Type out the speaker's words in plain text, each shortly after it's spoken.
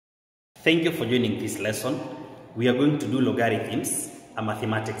Thank you for joining this lesson. We are going to do logarithms, a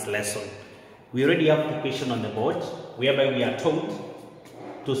mathematics lesson. We already have the equation on the board, whereby we are told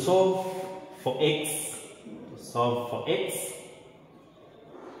to solve for x,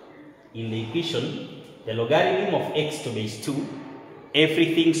 in the equation, the logarithm of x to base 2,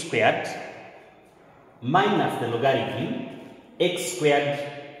 everything squared, minus the logarithm x squared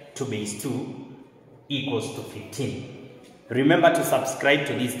to base 2 equals to 15. Remember to subscribe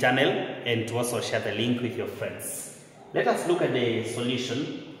to this channel and to also share the link with your friends. Let us look at the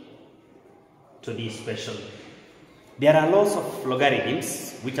solution to this question. There are lots of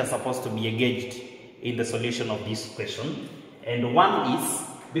logarithms which are supposed to be engaged in the solution of this question. And one is,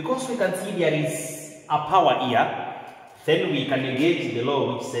 because we can see there is a power here, then we can engage the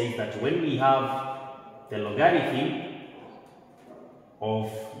law which says that when we have the logarithm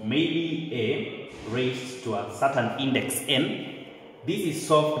of maybe a raised to a certain index n, this is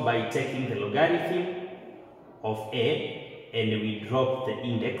solved by taking the logarithm of a and we drop the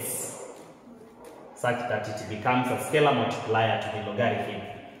index such that it becomes a scalar multiplier to the logarithm.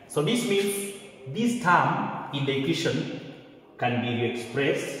 So this means this term in the equation can be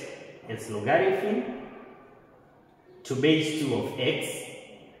expressed as logarithm to base 2 of x.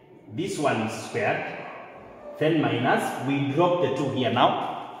 This one is squared, then minus, we drop the 2 here now,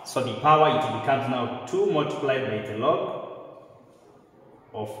 so the power, it becomes now 2 multiplied by the log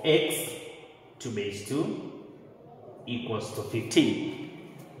of x to base 2 equals to 15.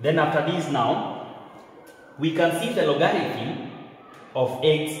 Then after this now, we can see the logarithm of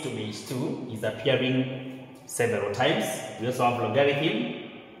x to base 2 is appearing several times. We also have logarithm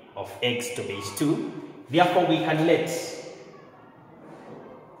of x to base 2. Therefore, we can let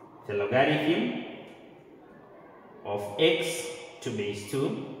the logarithm of x to base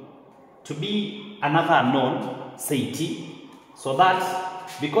 2 to be another unknown, say t, so that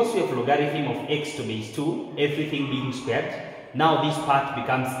because we have logarithm of x to base 2, everything being squared, now this part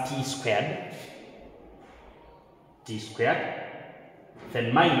becomes t squared,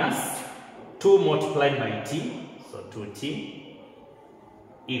 then minus 2 multiplied by t, so 2t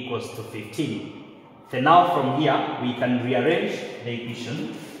equals to 15. Then now from here we can rearrange the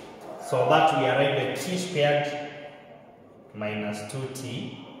equation so that we arrive at t squared minus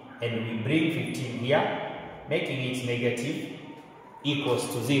 2t, and we bring 15 here, making it negative, equals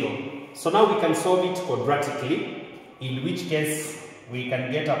to 0. So now we can solve it quadratically, in which case we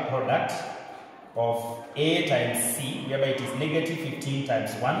can get a product of a times c, whereby it is negative 15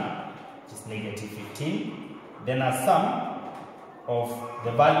 times 1, which is negative 15, then a sum of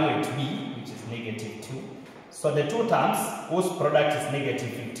the value at b, which is negative 2. So the two terms, whose product is negative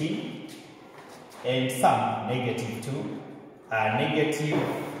 15 and sum negative 2, are negative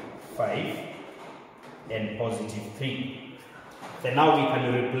 5 and positive 3. Then now we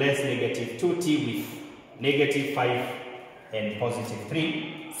can replace negative 2t with negative 5 and positive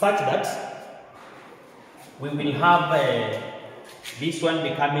 3, such that we will have this one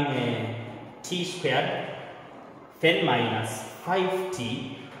becoming a t squared, then minus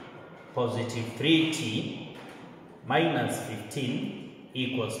 5t positive 3t minus 15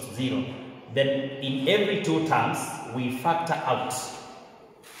 equals to 0. Then in every two terms we factor out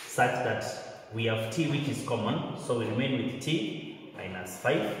such that we have t which is common, so we remain with t minus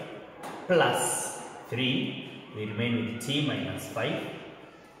 5 plus 3, we remain with t minus 5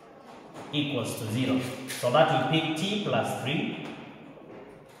 equals to 0. So that we pick t plus 3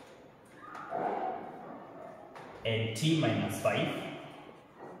 and t minus 5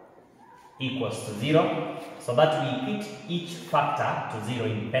 equals to 0, so that we put each factor to 0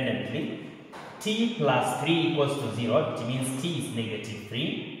 independently. T plus 3 equals to 0, which means t is negative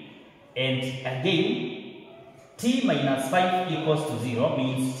 3, and again t minus 5 equals to 0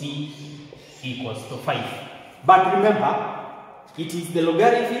 means t equals to 5. But remember, it is the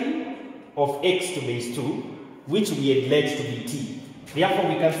logarithm of x to base 2 which we had let to be t. Therefore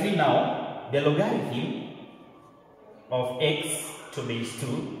we can see now the logarithm of x to base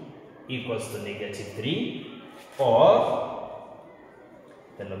 2 equals to negative 3, or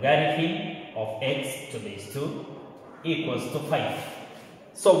the logarithm of x to base 2 equals to 5.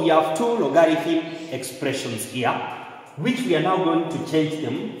 So we have two logarithm expressions here, which we are now going to change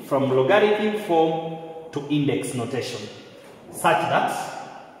them from logarithm form to index notation, such that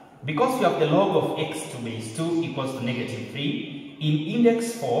because we have the log of x to base 2 equals to negative 3, in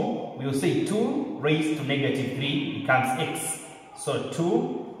index form we will say 2 raised to negative 3 becomes x. So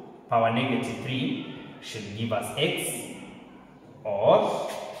 2 power negative 3 should give us x, or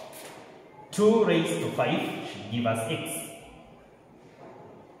 2 raised to 5 should give us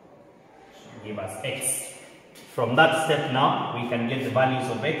x. From that step now, we can get the values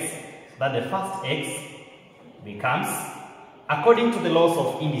of x. that the first x becomes, according to the laws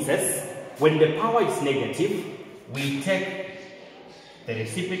of indices, when the power is negative, we take the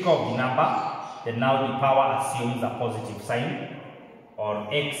reciprocal of the number, then now the power assumes a positive sign, or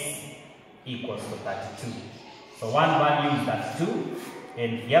x equals to 32. So one value is 32,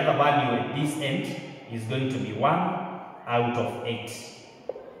 and the other value at this end is going to be 1 out of 8.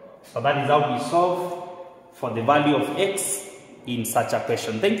 So that is how we solve for the value of x in such a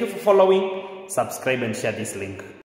question. Thank you for following. Subscribe and share this link.